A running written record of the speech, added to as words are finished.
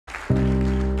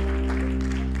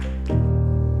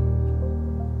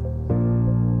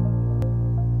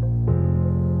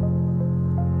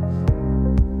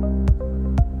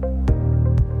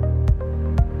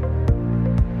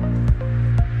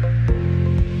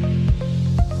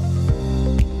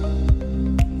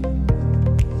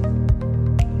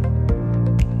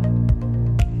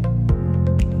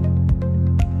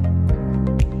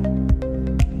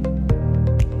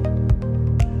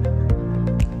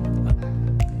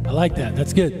I like that.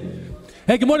 That's good.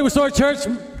 Hey, good morning, Restored Church.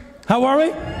 How are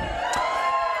we?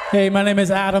 Hey, my name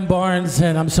is Adam Barnes,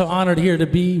 and I'm so honored here to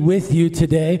be with you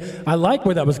today. I like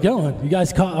where that was going. You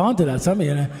guys caught on to that. Some of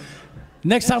you.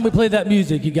 Next time we play that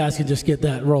music, you guys can just get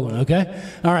that rolling, okay?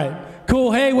 All right.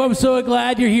 Cool. Hey, well, I'm so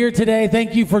glad you're here today.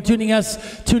 Thank you for tuning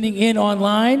in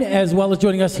online, as well as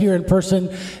joining us here in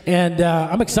person. And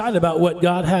I'm excited about what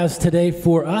God has today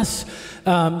for us.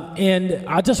 And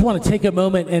I just want to take a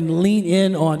moment and lean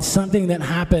in on something that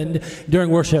happened during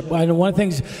worship. I know one of the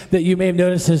things that you may have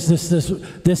noticed is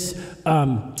this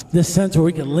sense where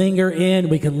we can linger in,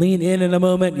 we can lean in a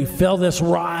moment. You feel this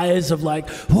rise of like,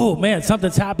 oh man,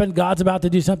 something's happened. God's about to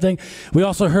do something. We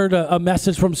also heard a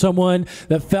message from someone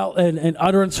that felt an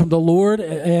utterance from the Lord,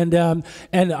 and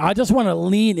I just want to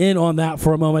lean in on that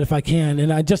for a moment if I can,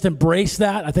 and I just embrace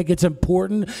that. I think it's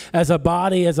important as a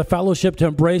body, as a fellowship, to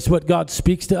embrace what God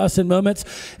speaks to us in moments,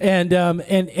 and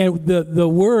the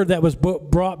word that was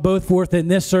brought both forth in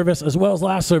this service as well as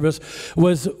last service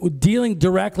was dealing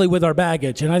directly with our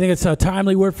baggage, and I think it's a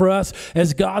timely word for us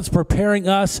as God's preparing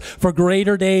us for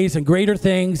greater days and greater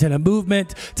things, and a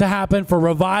movement to happen, for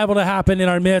revival to happen in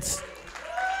our midst.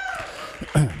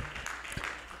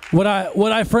 What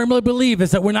I firmly believe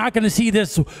is that we're not going to see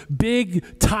this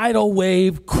big tidal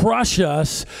wave crush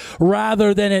us,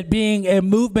 rather than it being a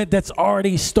movement that's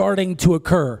already starting to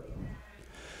occur.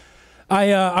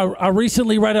 I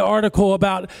recently read an article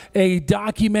about a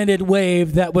documented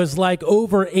wave that was like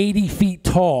over 80 feet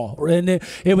tall. And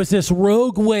it was this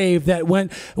rogue wave that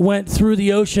went through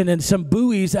the ocean, and some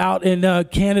buoys out in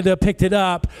Canada picked it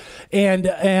up. And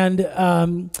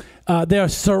their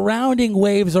surrounding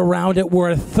waves around it were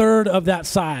a third of that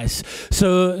size.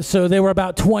 So they were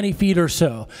about 20 feet or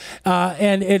so.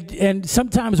 And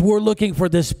sometimes we're looking for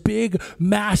this big,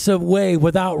 massive wave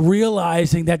without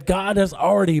realizing that God is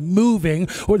already moving,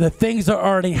 or the things are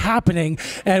already happening.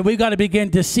 And we've got to begin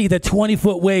to see the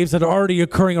 20-foot waves that are already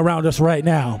occurring around us right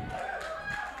now.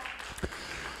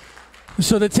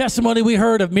 So the testimony we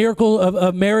heard of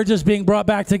of marriages being brought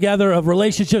back together, of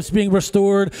relationships being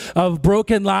restored, of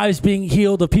broken lives being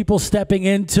healed, of people stepping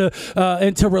into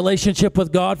relationship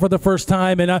with God for the first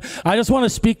time. And I just want to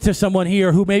speak to someone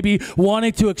here who may be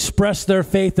wanting to express their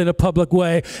faith in a public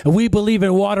way. We believe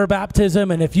in water baptism,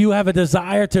 and if you have a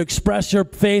desire to express your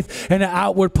faith in an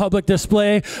outward public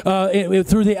display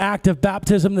through the act of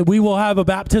baptism, we will have a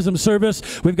baptism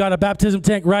service. We've got a baptism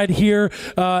tank right here,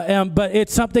 but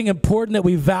it's something important that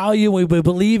we value, we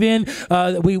believe in.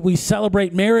 We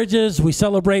celebrate marriages, we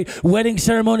celebrate wedding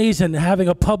ceremonies, and having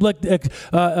a public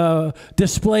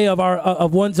display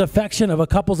of one's affection, of a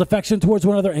couple's affection towards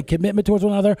one another and commitment towards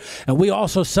one another. And we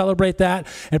also celebrate that.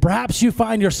 And perhaps you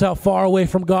find yourself far away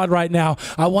from God right now.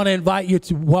 I want to invite you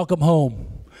to welcome home.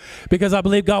 Because I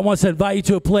believe God wants to invite you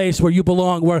to a place where you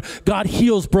belong, where God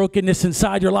heals brokenness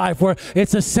inside your life, where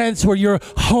it's a sense where you're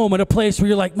home, in a place where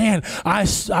you're like, man, I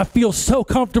feel so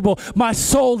comfortable. My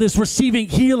soul is receiving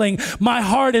healing. My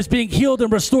heart is being healed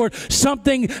and restored.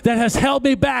 Something that has held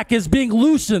me back is being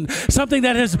loosened. Something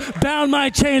that has bound my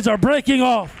chains are breaking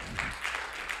off.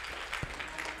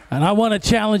 And I want to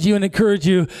challenge you and encourage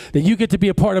you that you get to be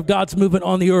a part of God's movement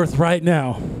on the earth right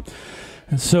now.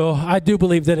 And so I do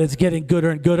believe that it's getting gooder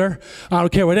and gooder. I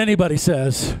don't care what anybody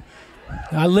says.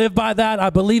 I live by that. I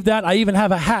believe that. I even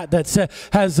have a hat that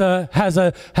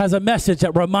has a message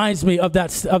that reminds me of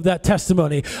that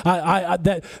testimony.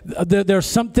 There's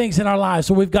some things in our lives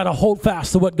where we've got to hold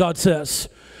fast to what God says.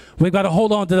 We've got to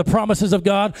hold on to the promises of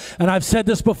God. And I've said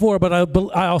this before, but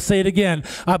I'll say it again.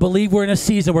 I believe we're in a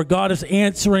season where God is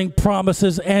answering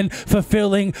promises and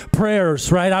fulfilling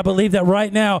prayers, right? I believe that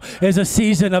right now is a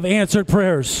season of answered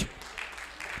prayers.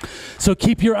 So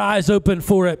keep your eyes open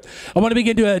for it. I want to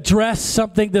begin to address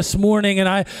something this morning, and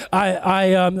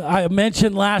I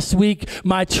mentioned last week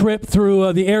my trip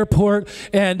through the airport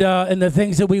and the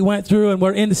things that we went through, and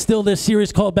we're in still this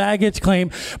series called Baggage Claim.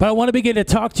 But I want to begin to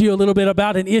talk to you a little bit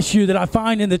about an issue that I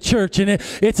find in the church, and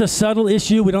it's a subtle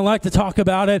issue. We don't like to talk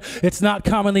about it. It's not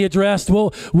commonly addressed.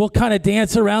 We'll kind of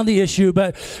dance around the issue,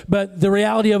 but the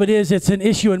reality of it is it's an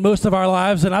issue in most of our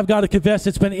lives, and I've got to confess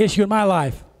it's been an issue in my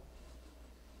life.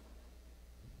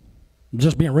 I'm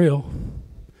just being real.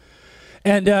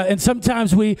 And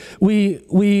sometimes we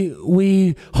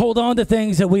hold on to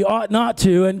things that we ought not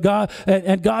to, and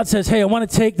God says, hey, I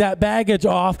want to take that baggage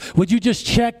off. Would you just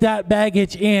check that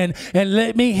baggage in and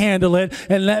let me handle it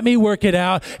and let me work it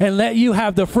out and let you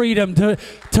have the freedom to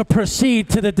proceed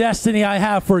to the destiny I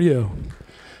have for you?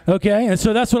 Okay, and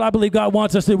so that's what I believe God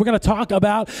wants us to do. We're going to talk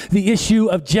about the issue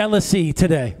of jealousy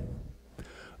today.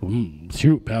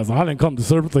 Shoot, Pastor, I didn't come to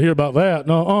service to hear about that.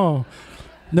 No,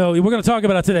 No, we're going to talk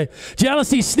about it today.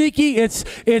 Jealousy, sneaky. It's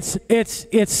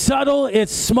subtle.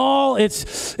 It's small.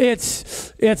 It's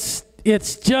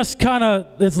just kind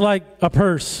of. It's like a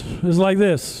purse. It's like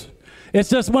this. It's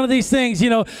just one of these things,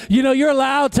 you're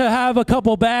allowed to have a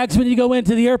couple bags when you go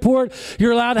into the airport.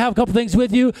 You're allowed to have a couple things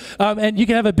with you, and you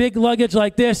can have a big luggage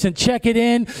like this and check it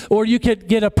in, or you could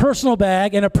get a personal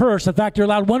bag and a purse. In fact, you're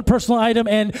allowed one personal item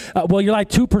and, you're allowed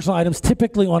two personal items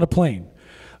typically on a plane.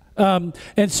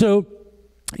 And so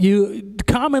you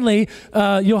commonly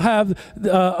you'll have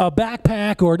a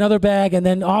backpack or another bag, and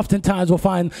then oftentimes we'll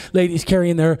find ladies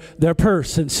carrying their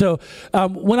purse. And so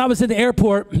when I was in the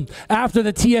airport after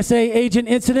the TSA agent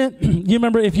incident, you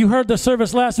remember, if you heard the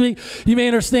service last week, you may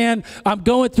understand I'm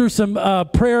going through some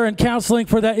prayer and counseling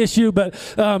for that issue, but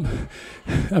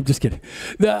I'm just kidding.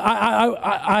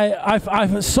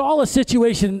 I saw a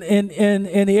situation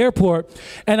in the airport,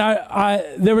 and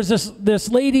there was this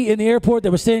lady in the airport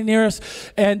that was standing near us,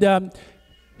 and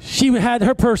she had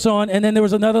her purse on, and then there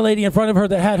was another lady in front of her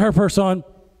that had her purse on.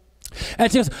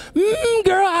 And she goes,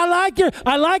 girl, I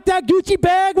like that Gucci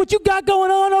bag. What you got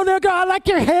going on over there, girl? I like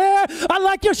your hair.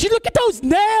 Look at those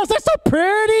nails. They're so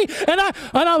pretty. And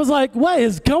I was like, what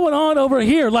is going on over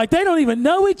here? Like, they don't even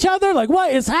know each other. Like,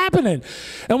 what is happening?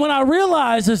 And when I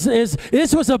realized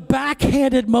this was a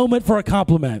backhanded moment for a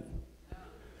compliment.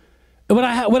 What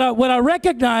I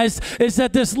recognized is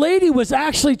that this lady was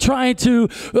actually trying to,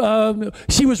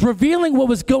 she was revealing what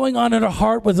was going on in her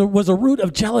heart was a root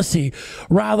of jealousy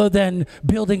rather than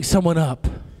building someone up.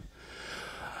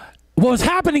 What was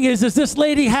happening is this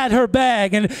lady had her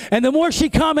bag, and the more she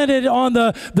commented on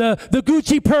the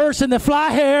Gucci purse and the fly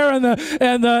hair and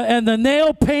the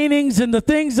nail paintings and the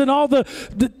things and all the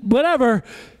whatever,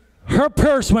 her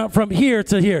purse went from here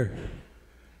to here,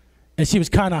 and she was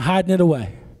kind of hiding it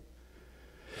away.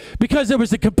 Because there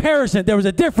was a comparison, there was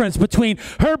a difference between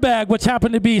her bag, which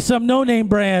happened to be some no-name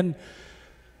brand,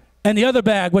 and the other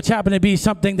bag, which happened to be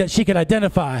something that she could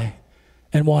identify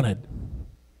and wanted.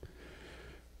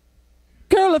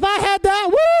 Girl, if I had that,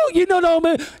 woo, no,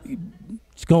 man.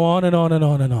 Just go on and on and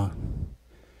on and on.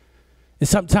 And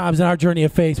sometimes in our journey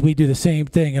of faith, we do the same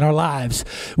thing. In our lives,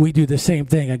 we do the same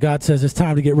thing. And God says it's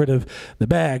time to get rid of the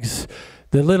bags,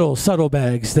 the little subtle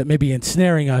bags that may be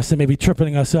ensnaring us, that may be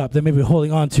tripping us up, that may be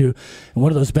holding on to. And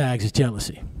one of those bags is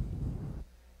jealousy.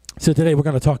 So today we're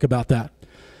going to talk about that.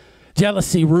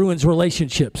 Jealousy ruins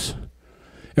relationships.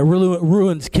 It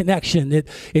ruins connection.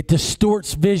 It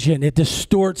distorts vision. It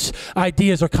distorts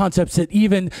ideas or concepts. It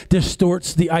even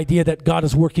distorts the idea that God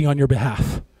is working on your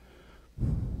behalf.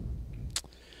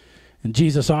 And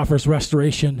Jesus offers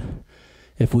restoration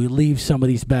if we leave some of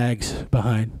these bags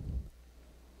behind.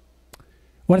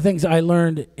 One of the things I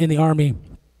learned in the Army,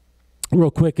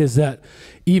 real quick, is that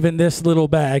even this little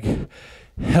bag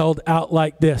held out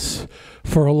like this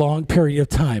for a long period of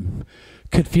time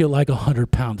could feel like a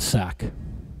 100-pound sack.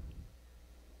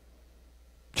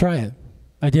 Try it.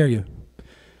 I dare you.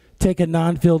 Take a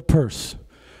non-filled purse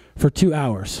for 2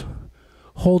 hours.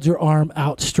 Hold your arm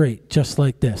out straight, just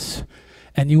like this.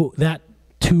 And that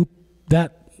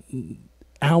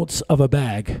ounce of a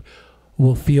bag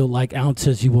will feel like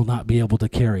ounces you will not be able to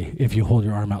carry if you hold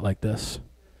your arm out like this.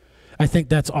 I think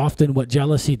that's often what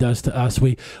jealousy does to us.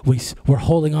 We're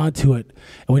holding on to it,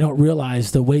 and we don't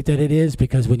realize the weight that it is,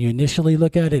 because when you initially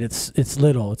look at it, it's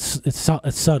little,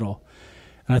 it's subtle.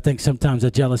 And I think sometimes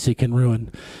that jealousy can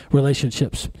ruin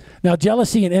relationships. Now,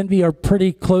 jealousy and envy are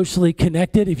pretty closely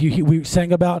connected. We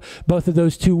sang about both of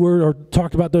those two words, or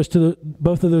talked about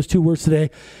both of those two words today.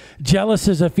 Jealous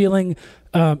is feeling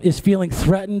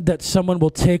threatened that someone will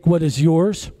take what is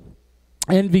yours.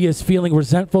 Envy is feeling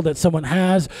resentful that someone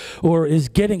has or is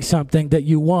getting something that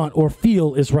you want or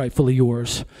feel is rightfully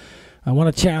yours. I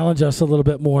want to challenge us a little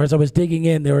bit more. As I was digging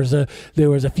in, there was a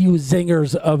few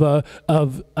zingers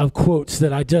of quotes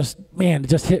that it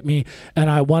just hit me, and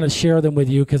I want to share them with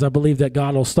you because I believe that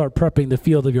God will start prepping the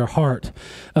field of your heart,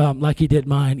 like He did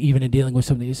mine, even in dealing with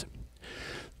some of these.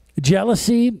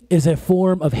 Jealousy is a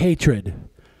form of hatred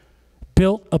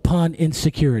built upon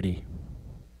insecurity.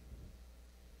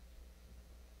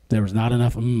 There was not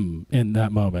enough in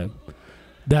that moment.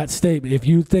 That statement, if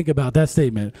you think about that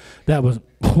statement, that was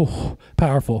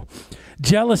powerful.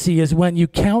 Jealousy is when you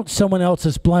count someone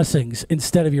else's blessings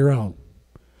instead of your own.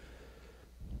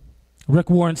 Rick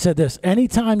Warren said this: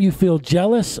 anytime you feel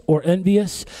jealous or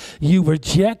envious, you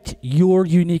reject your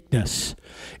uniqueness.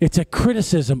 It's a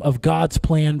criticism of God's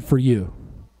plan for you.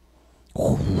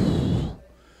 Whoa.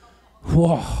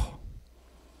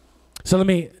 So let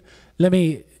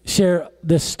me share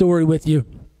this story with you.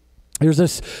 There's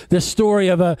this story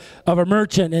of a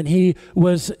merchant, and he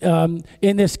was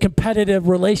in this competitive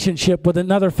relationship with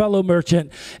another fellow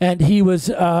merchant, and he was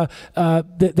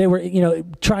they were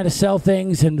trying to sell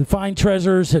things and find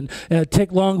treasures and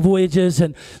take long voyages.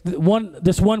 And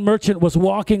this one merchant was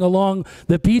walking along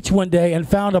the beach one day and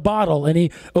found a bottle, and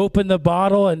he opened the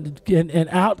bottle, and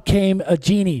out came a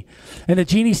genie, and the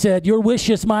genie said, "Your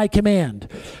wish is my command.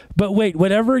 But wait,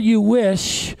 whatever you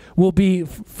wish will be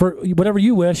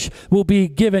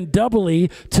given doubly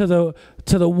to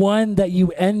the one that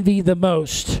you envy the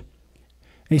most." And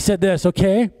he said this,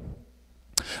 okay?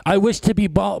 "I wish to be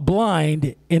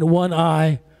blind in one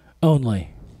eye only."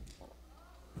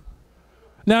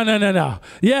 No.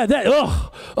 Yeah,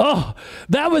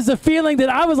 that was the feeling that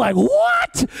I was like,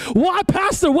 what? Why,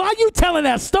 Pastor? Why are you telling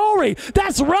that story?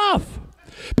 That's rough.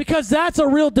 Because that's a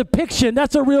real depiction.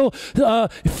 That's a real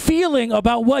feeling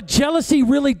about what jealousy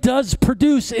really does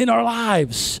produce in our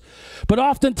lives. But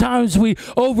oftentimes we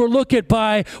overlook it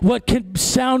by what can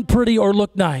sound pretty or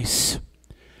look nice.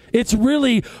 It's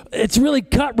really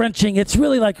gut-wrenching. It's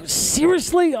really like,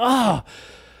 seriously?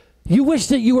 You wish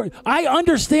that you were. I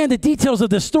understand the details of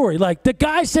this story. Like the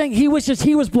guy saying he wishes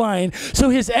he was blind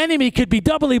so his enemy could be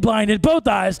doubly blind in both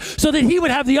eyes so that he would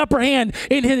have the upper hand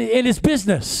in his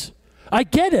business. I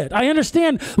get it. I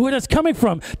understand where that's coming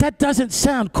from. That doesn't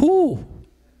sound cool.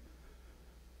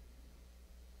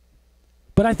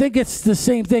 But I think it's the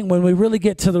same thing when we really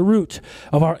get to the root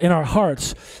of in our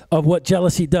hearts of what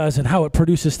jealousy does and how it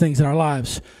produces things in our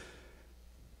lives.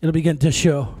 It'll begin to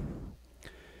show.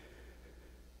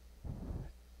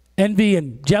 Envy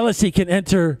and jealousy can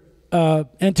enter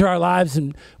our lives,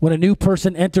 and when a new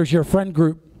person enters your friend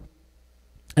group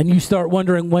and you start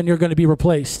wondering when you're going to be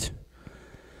replaced.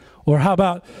 Or how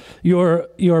about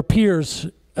your peers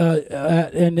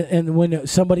and when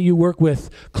somebody you work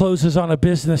with closes on a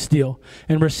business deal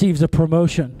and receives a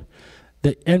promotion,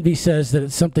 that envy says that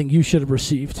it's something you should have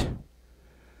received.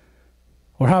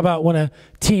 Or how about when a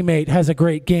teammate has a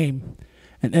great game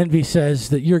and envy says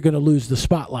that you're going to lose the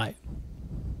spotlight.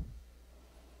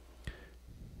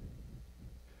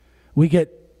 We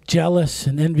get jealous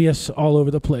and envious all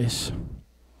over the place.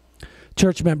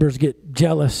 Church members get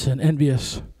jealous and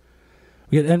envious.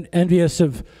 We get envious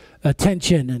of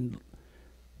attention and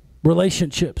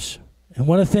relationships. And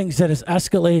one of the things that has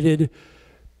escalated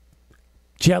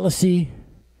jealousy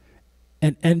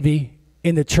and envy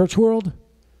in the church world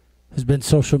has been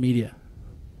social media.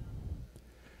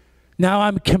 Now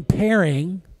I'm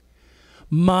comparing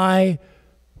my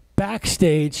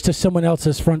backstage to someone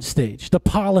else's front stage, the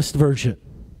polished version.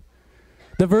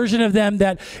 The version of them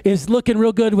that is looking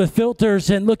real good with filters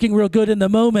and looking real good in the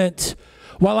moment,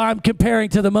 while I'm comparing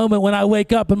to the moment when I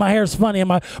wake up and my hair's funny and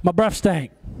my breath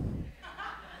stank.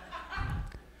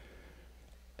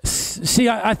 See,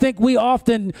 I think we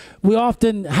often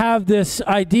have this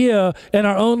idea in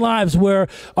our own lives where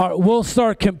we'll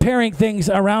start comparing things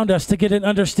around us to get an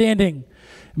understanding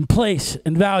and place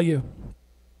and value.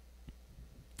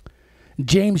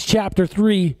 James chapter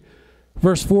 3,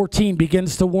 verse 14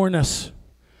 begins to warn us.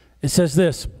 It says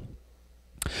this,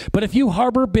 "But if you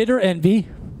harbor bitter envy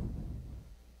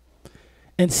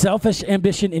and selfish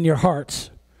ambition in your hearts,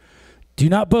 do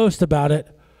not boast about it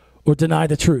or deny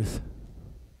the truth."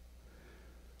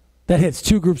 That hits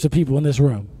two groups of people in this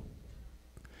room,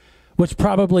 which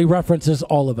probably references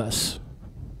all of us.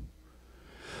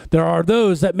 There are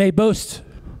those that may boast,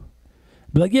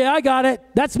 be like, "Yeah, I got it.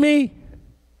 That's me."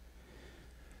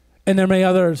 And there may be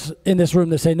others in this room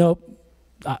that say, "Nope,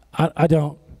 I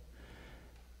don't."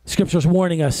 Scripture's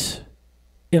warning us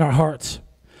in our hearts.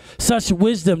 Such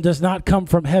wisdom does not come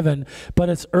from heaven, but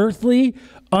it's earthly,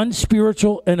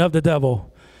 unspiritual, and of the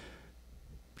devil.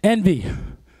 Envy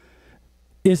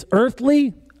is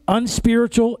earthly,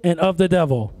 unspiritual, and of the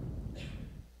devil.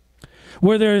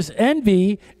 Where there is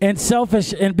envy and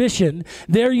selfish ambition,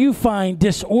 there you find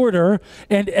disorder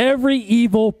and every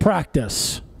evil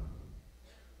practice.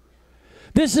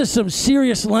 This is some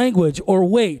serious language or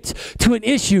weight to an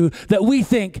issue that we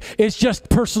think is just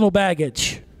personal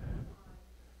baggage.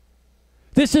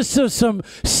 This is some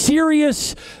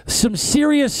serious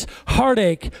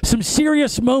heartache, some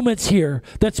serious moments here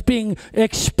that's being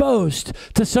exposed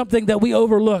to something that we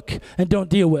overlook and don't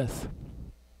deal with.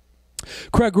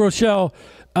 Craig Rochelle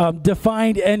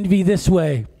defined envy this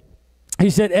way. He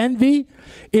said, "Envy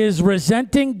is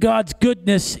resenting God's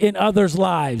goodness in others'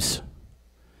 lives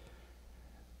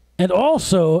and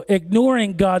also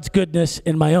ignoring God's goodness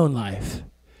in my own life."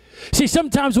 See,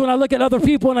 sometimes when I look at other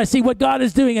people and I see what God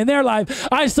is doing in their life,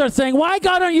 I start saying, "Why,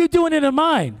 God, aren't you doing it in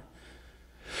mine?"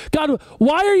 God,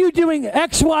 why are you doing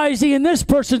X, Y, Z in this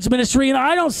person's ministry and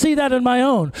I don't see that in my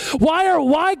own?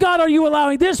 Why, God, are you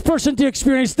allowing this person to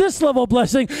experience this level of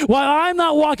blessing while I'm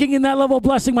not walking in that level of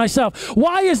blessing myself?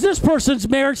 Why is this person's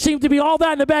marriage seem to be all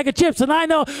that in a bag of chips and I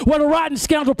know what a rotten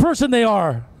scoundrel person they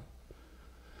are?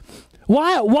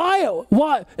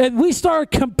 Why? And we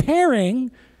start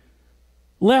comparing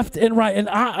left and right.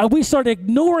 And we start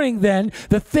ignoring then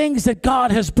the things that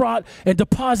God has brought and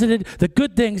deposited, the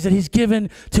good things that he's given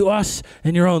to us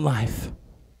in your own life.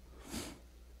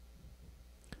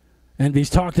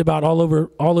 Envy's talked about all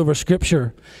over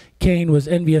Scripture. Cain was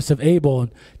envious of Abel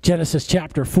in Genesis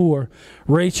chapter 4.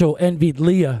 Rachel envied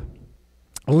Leah.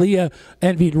 Leah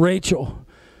envied Rachel.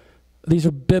 These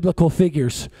are biblical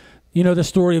figures. You know the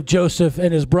story of Joseph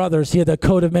and his brothers. He had a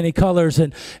coat of many colors,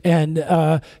 and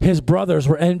his brothers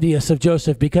were envious of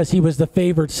Joseph because he was the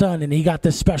favored son, and he got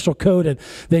this special coat, and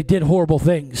they did horrible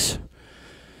things.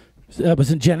 That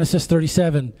was in Genesis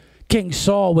 37. King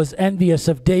Saul was envious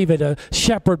of David, a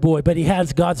shepherd boy, but he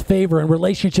has God's favor and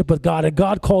relationship with God, and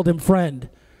God called him friend.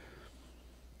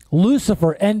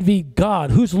 Lucifer envied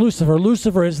God. Who's Lucifer?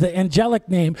 Lucifer is the angelic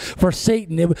name for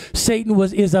Satan. Satan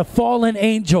is a fallen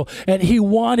angel, and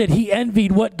he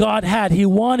envied what God had. He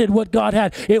wanted what God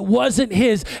had. It wasn't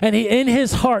his, and in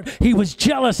his heart, he was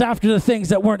jealous after the things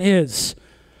that weren't his.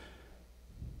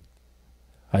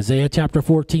 Isaiah chapter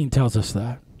 14 tells us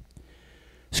that.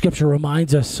 Scripture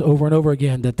reminds us over and over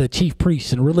again that the chief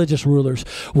priests and religious rulers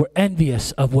were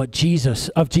envious of Jesus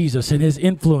and his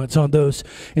influence on those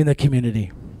in the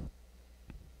community.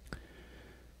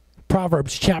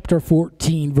 Proverbs chapter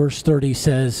 14, verse 30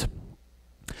 says,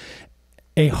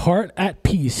 "A heart at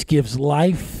peace gives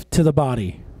life to the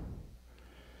body,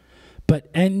 but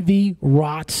envy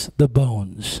rots the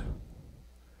bones."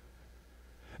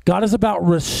 God is about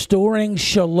restoring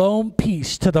shalom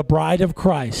peace to the bride of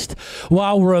Christ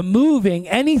while removing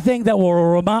anything that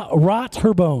will rot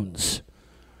her bones.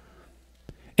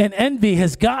 And envy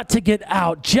has got to get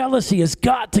out. Jealousy has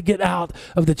got to get out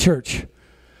of the church.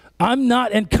 I'm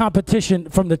not in competition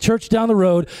from the church down the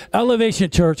road,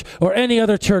 Elevation Church, or any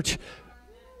other church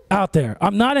out there.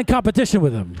 I'm not in competition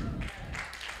with them.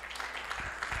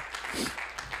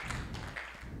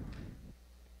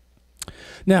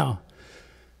 Now,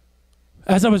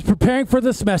 as I was preparing for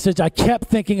this message, I kept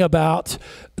thinking about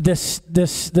this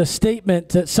statement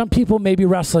that some people may be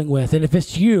wrestling with, and if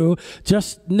it's you,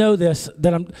 just know this: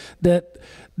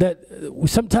 that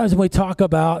sometimes when we talk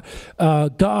about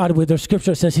God, with their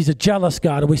scripture says He's a jealous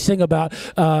God, and we sing about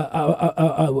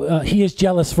He is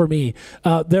jealous for me.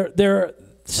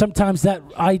 Sometimes that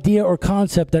idea or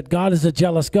concept that God is a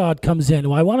jealous God comes in.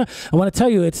 Well, I want to tell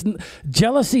you,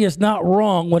 jealousy is not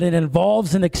wrong when it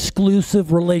involves an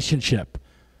exclusive relationship.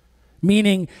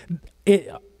 Meaning,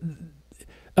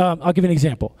 I'll give you an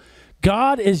example.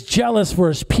 God is jealous for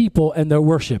his people and their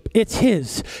worship. It's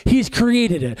his. He's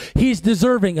created it. He's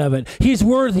deserving of it. He's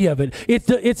worthy of it.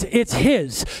 It's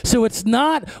his. So it's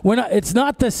not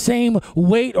the same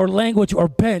weight or language or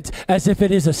bent as if it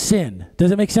is a sin.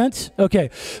 Does that make sense? Okay.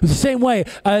 The same way,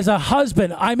 as a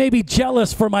husband, I may be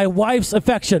jealous for my wife's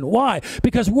affection. Why?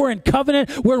 Because we're in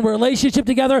covenant, we're in relationship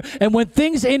together, and when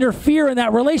things interfere in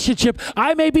that relationship,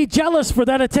 I may be jealous for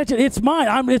that attention. It's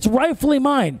mine. It's rightfully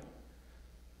mine.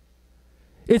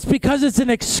 It's because it's an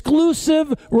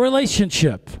exclusive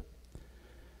relationship.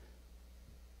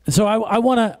 So I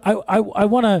want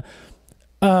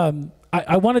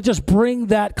to just bring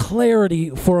that clarity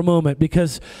for a moment,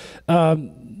 because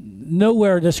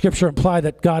nowhere does Scripture imply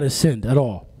that God has sinned at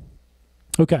all.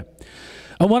 Okay.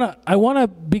 I want to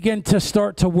begin to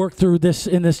start to work through this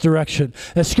in this direction.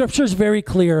 The Scripture is very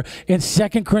clear in 2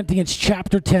 Corinthians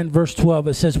chapter 10, verse 12.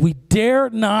 It says, we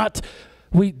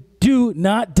do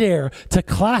not dare to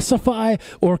classify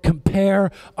or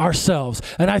compare ourselves.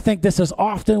 And I think this is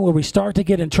often where we start to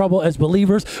get in trouble as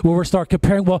believers, where we start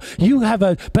comparing. Well,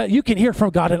 but you can hear from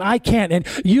God and I can't, and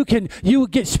you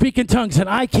get speak in tongues and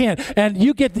I can't, and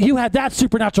you had that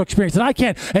supernatural experience and I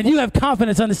can't, and you have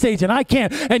confidence on the stage and I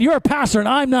can't, and you're a pastor and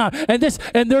I'm not, and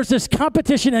there's this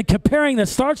competition and comparing that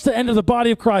starts to enter the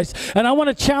body of Christ. And I want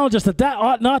to challenge us that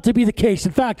ought not to be the case.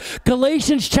 In fact,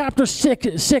 Galatians chapter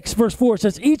 6 verse 4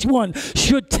 says, each one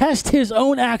should test his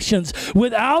own actions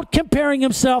without comparing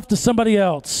himself to somebody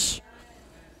else.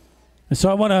 And so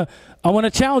I want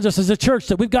to challenge us as a church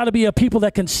that we've got to be a people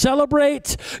that can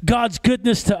celebrate God's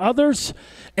goodness to others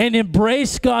and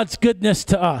embrace God's goodness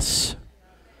to us.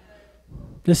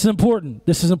 This is important.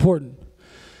 This is important.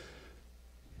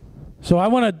 So I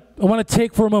want to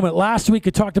take for a moment. Last week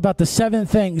I talked about the 7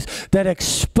 things that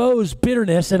expose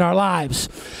bitterness in our lives.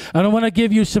 And I want to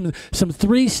give you some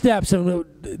 3 steps. And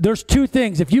there's 2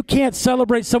 things. If you can't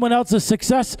celebrate someone else's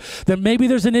success, then maybe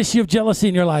there's an issue of jealousy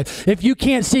in your life. If you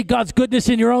can't see God's goodness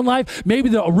in your own life, maybe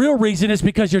the real reason is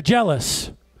because you're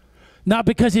jealous, not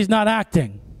because he's not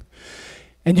acting.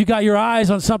 And you got your eyes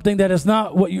on something that is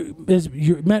not what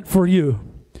you're meant for you.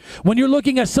 When you're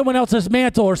looking at someone else's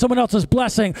mantle or someone else's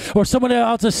blessing or someone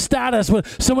else's status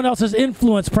with someone else's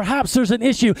influence, perhaps there's an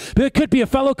issue. But it could be a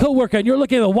fellow coworker, and you're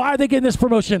looking at why are they getting this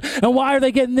promotion and why are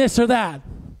they getting this or that.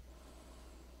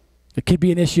 It could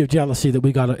be an issue of jealousy that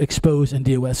we got to expose and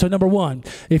deal with. So number 1,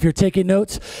 if you're taking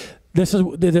notes, this is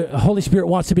the Holy Spirit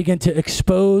wants to begin to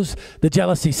expose the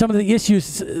jealousy. Some of the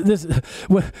issues,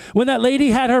 when that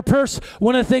lady had her purse,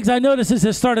 one of the things I noticed is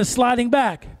it started sliding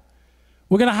back.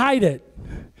 We're going to hide it.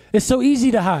 It's so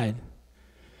easy to hide.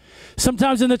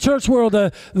 Sometimes in the church world,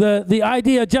 the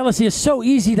idea of jealousy is so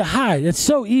easy to hide. It's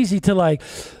so easy to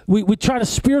we try to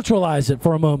spiritualize it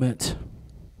for a moment.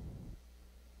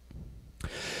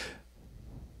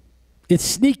 It's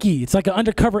sneaky. It's like an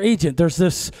undercover agent. There's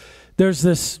this,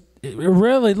 it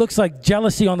really looks like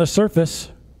jealousy on the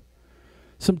surface.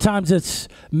 Sometimes it's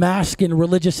masked in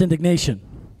religious indignation.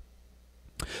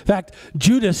 In fact,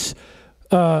 Judas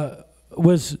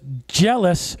was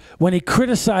jealous when he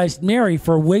criticized Mary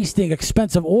for wasting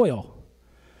expensive oil.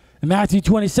 In Matthew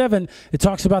 27, it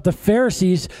talks about the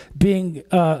Pharisees being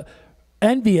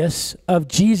envious of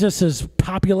Jesus'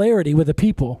 popularity with the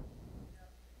people.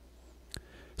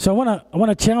 So I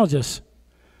want to challenge us.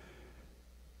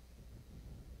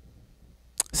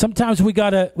 Sometimes we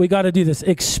gotta do this.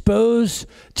 Expose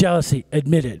jealousy.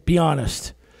 Admit it. Be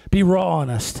honest. Be raw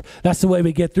honest. That's the way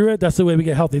we get through it. That's the way we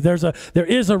get healthy. There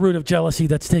is a root of jealousy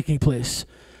that's taking place.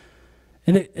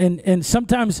 And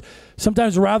sometimes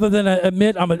rather than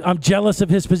admit I'm jealous of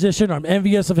his position, or I'm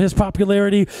envious of his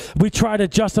popularity, we try to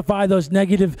justify those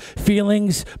negative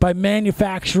feelings by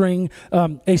manufacturing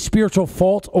a spiritual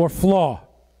fault or flaw.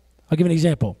 I'll give you an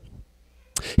example.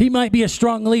 He might be a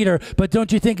strong leader, but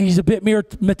don't you think he's a bit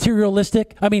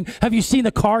materialistic? I mean, have you seen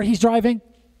the car he's driving?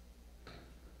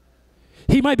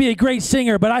 He might be a great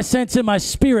singer, but I sense in my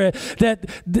spirit that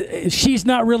she's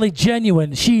not really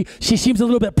genuine. She seems a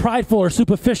little bit prideful or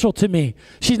superficial to me.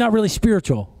 She's not really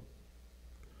spiritual.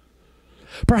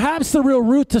 Perhaps the real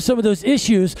root to some of those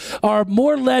issues are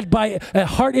more led by a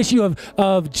heart issue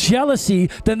of jealousy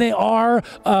than they are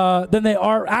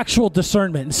actual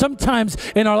discernment. And sometimes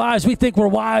in our lives we think we're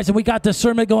wise and we got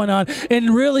discernment going on,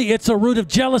 and really it's a root of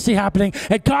jealousy happening,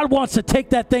 and God wants to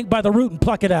take that thing by the root and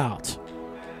pluck it out.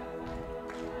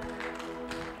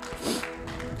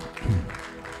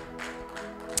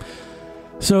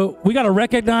 So we got to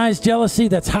recognize jealousy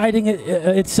that's hiding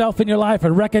itself in your life,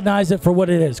 and recognize it for what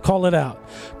it is. Call it out.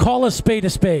 Call a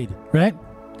spade, right?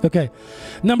 Okay.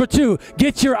 Number 2,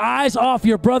 get your eyes off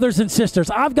your brothers and sisters.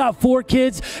 I've got 4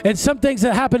 kids, and some things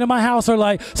that happen in my house are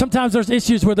like, sometimes there's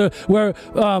issues where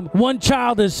one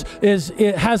child has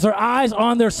their eyes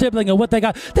on their sibling and what they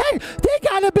got. They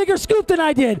got a bigger scoop than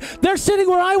I did. They're sitting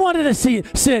where I wanted to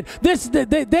sit.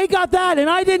 They got that,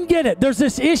 and I didn't get it. There's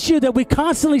this issue that we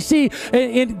constantly see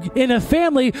in a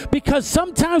family, because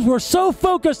sometimes we're so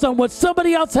focused on what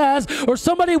somebody else has or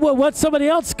what somebody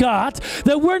else got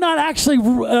that we're not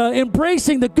actually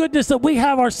embracing the goodness that we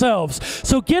have ourselves.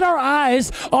 So get our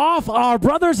eyes off our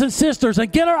brothers and sisters and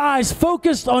get our eyes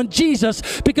focused on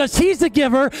Jesus, because he's the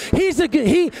giver. He's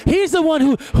the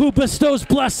one who bestows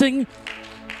blessing.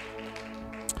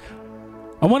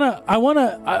 I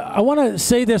want to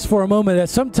say this for a moment, that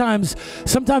sometimes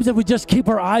if we just keep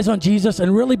our eyes on Jesus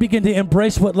and really begin to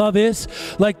embrace what love is,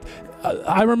 like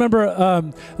I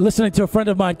remember listening to a friend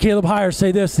of mine, Caleb Heyer,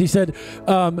 say this. He said,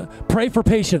 pray for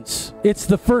patience. It's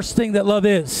the first thing that love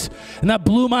is. And that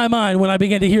blew my mind when I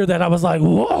began to hear that. I was like,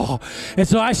 whoa. And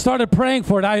so I started praying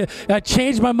for it. I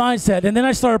changed my mindset. And then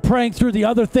I started praying through the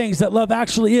other things that love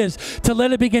actually is, to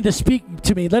let it begin to speak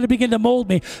to me. Let it begin to mold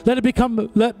me. Let it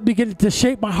begin to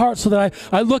shape my heart so that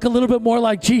I look a little bit more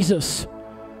like Jesus.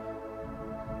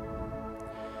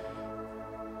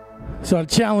 So I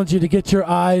challenge you to get your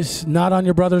eyes not on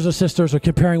your brothers or sisters or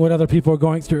comparing what other people are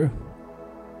going through.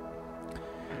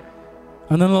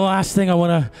 And then the last thing I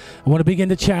want to begin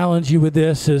to challenge you with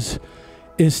this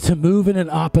is to move in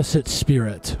an opposite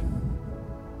spirit.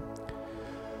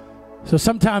 So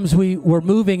sometimes we're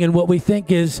moving in what we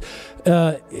think is,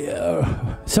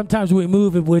 sometimes we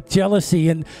move with jealousy,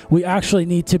 and we actually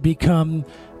need to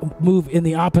move in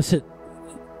the opposite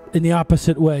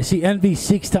way. See, envy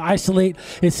seeks to isolate,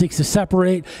 it seeks to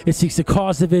separate, it seeks to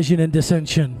cause division and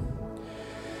dissension.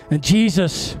 And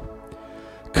Jesus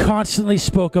constantly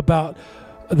spoke about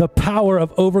the power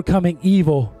of overcoming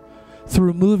evil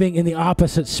through moving in the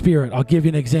opposite spirit. I'll give you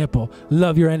an example.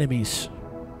 Love your enemies.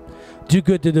 Do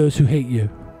good to those who hate you.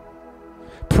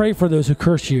 Pray for those who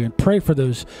curse you, and pray for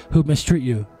those who mistreat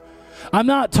you. I'm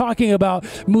not talking about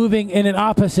moving in an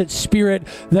opposite spirit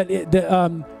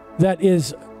that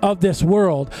is of this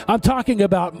world. I'm talking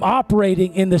about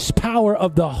operating in this power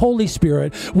of the Holy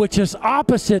Spirit, which is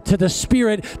opposite to the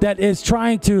spirit that is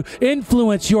trying to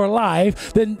influence your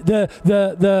life. The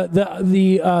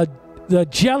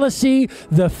jealousy,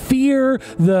 the fear,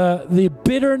 the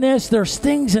bitterness. There's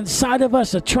things inside of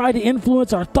us that try to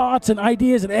influence our thoughts and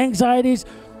ideas and anxieties.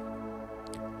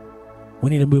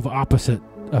 We need to move opposite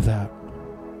of that.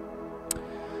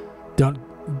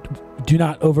 Do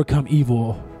not overcome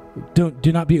evil.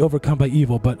 Do not be overcome by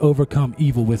evil, but overcome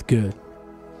evil with good.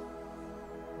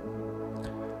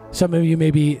 Some of you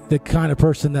may be the kind of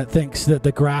person that thinks that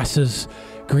the grass is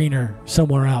greener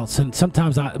somewhere else, and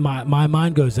sometimes my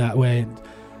mind goes that way.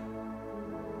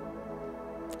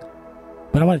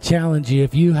 But I want to challenge you,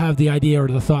 if you have the idea or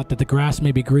the thought that the grass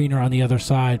may be greener on the other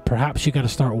side, perhaps you got to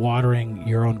start watering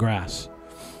your own grass.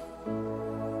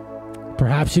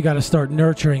 Perhaps you got to start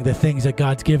nurturing the things that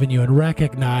God's given you and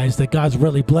recognize that God's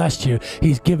really blessed you.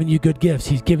 He's given you good gifts.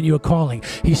 He's given you a calling.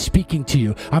 He's speaking to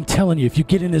you. I'm telling you, if you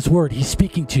get in His Word, He's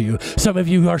speaking to you. Some of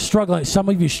you are struggling. Some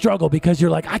of you struggle because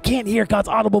you're like, I can't hear God's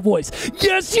audible voice.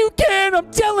 Yes, you can. I'm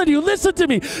telling you. Listen to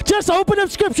me. Just open up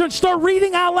Scripture and start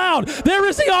reading out loud. There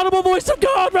is the audible voice of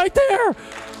God right there.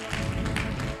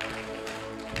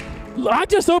 I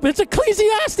just opened. It's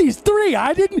Ecclesiastes 3.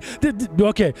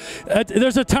 Okay.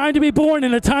 There's a time to be born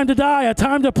and a time to die, a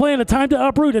time to plant, a time to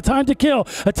uproot, a time to kill,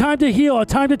 a time to heal, a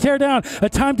time to tear down, a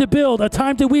time to build, a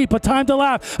time to weep, a time to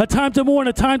laugh, a time to mourn,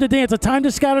 a time to dance, a time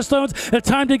to scatter stones, a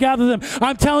time to gather them.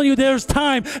 I'm telling you, there's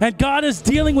time, and God is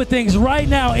dealing with things right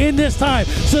now in this time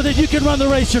so that you can run the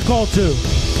race you're called to.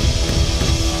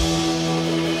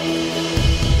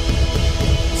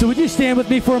 So would you stand with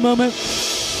me for a moment?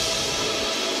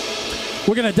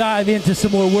 We're going to dive into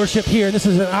some more worship here. And this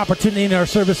is an opportunity in our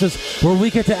services where we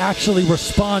get to actually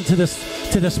respond to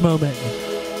this moment.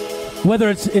 Whether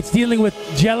it's dealing with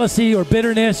jealousy or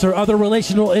bitterness or other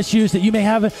relational issues that you may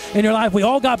have in your life. We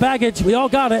all got baggage. We all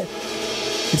got it.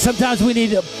 And sometimes we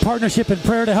need a partnership in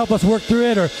prayer to help us work through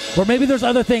it, or maybe there's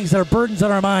other things that are burdens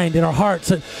on our mind and our hearts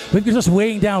that we're just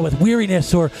weighing down with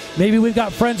weariness, or maybe we've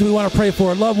got friends we want to pray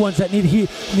for, loved ones that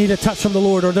need a touch from the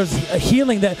Lord, or there's a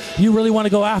healing that you really want to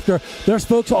go after. There's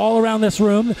folks all around this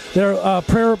room. There are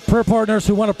prayer partners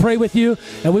who want to pray with you,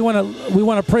 and we want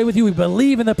to pray with you. We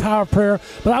believe in the power of prayer,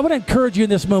 but I would encourage you in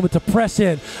this moment to press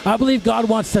in. I believe God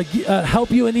wants to help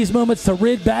you in these moments to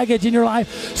rid baggage in your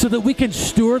life so that we can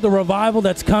steward the revival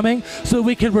that's coming, so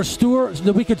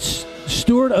that we can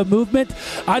steward a movement.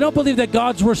 I don't believe that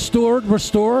God's restore,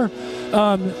 or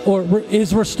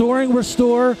is restoring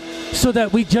restore so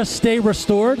that we just stay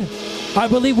restored. I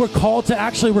believe we're called to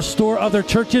actually restore other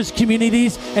churches,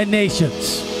 communities, and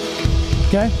nations.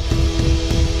 Okay?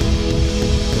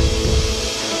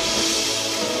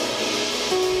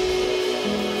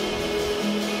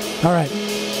 All right.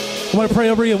 I want to pray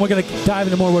over you, and we're going to dive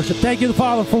into more worship. Thank you,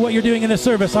 Father, for what you're doing in this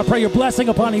service. I pray your blessing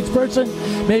upon each person.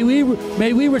 May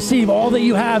we receive all that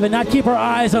you have and not keep our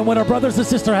eyes on what our brothers and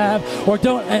sisters have or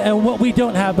don't, and what we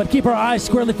don't have, but keep our eyes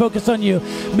squarely focused on you.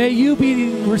 May you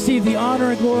receive the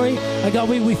honor and glory. And God,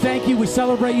 we thank you. We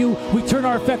celebrate you. We turn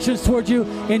our affections towards you.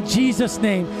 In Jesus'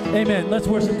 name, amen. Let's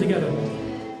worship together.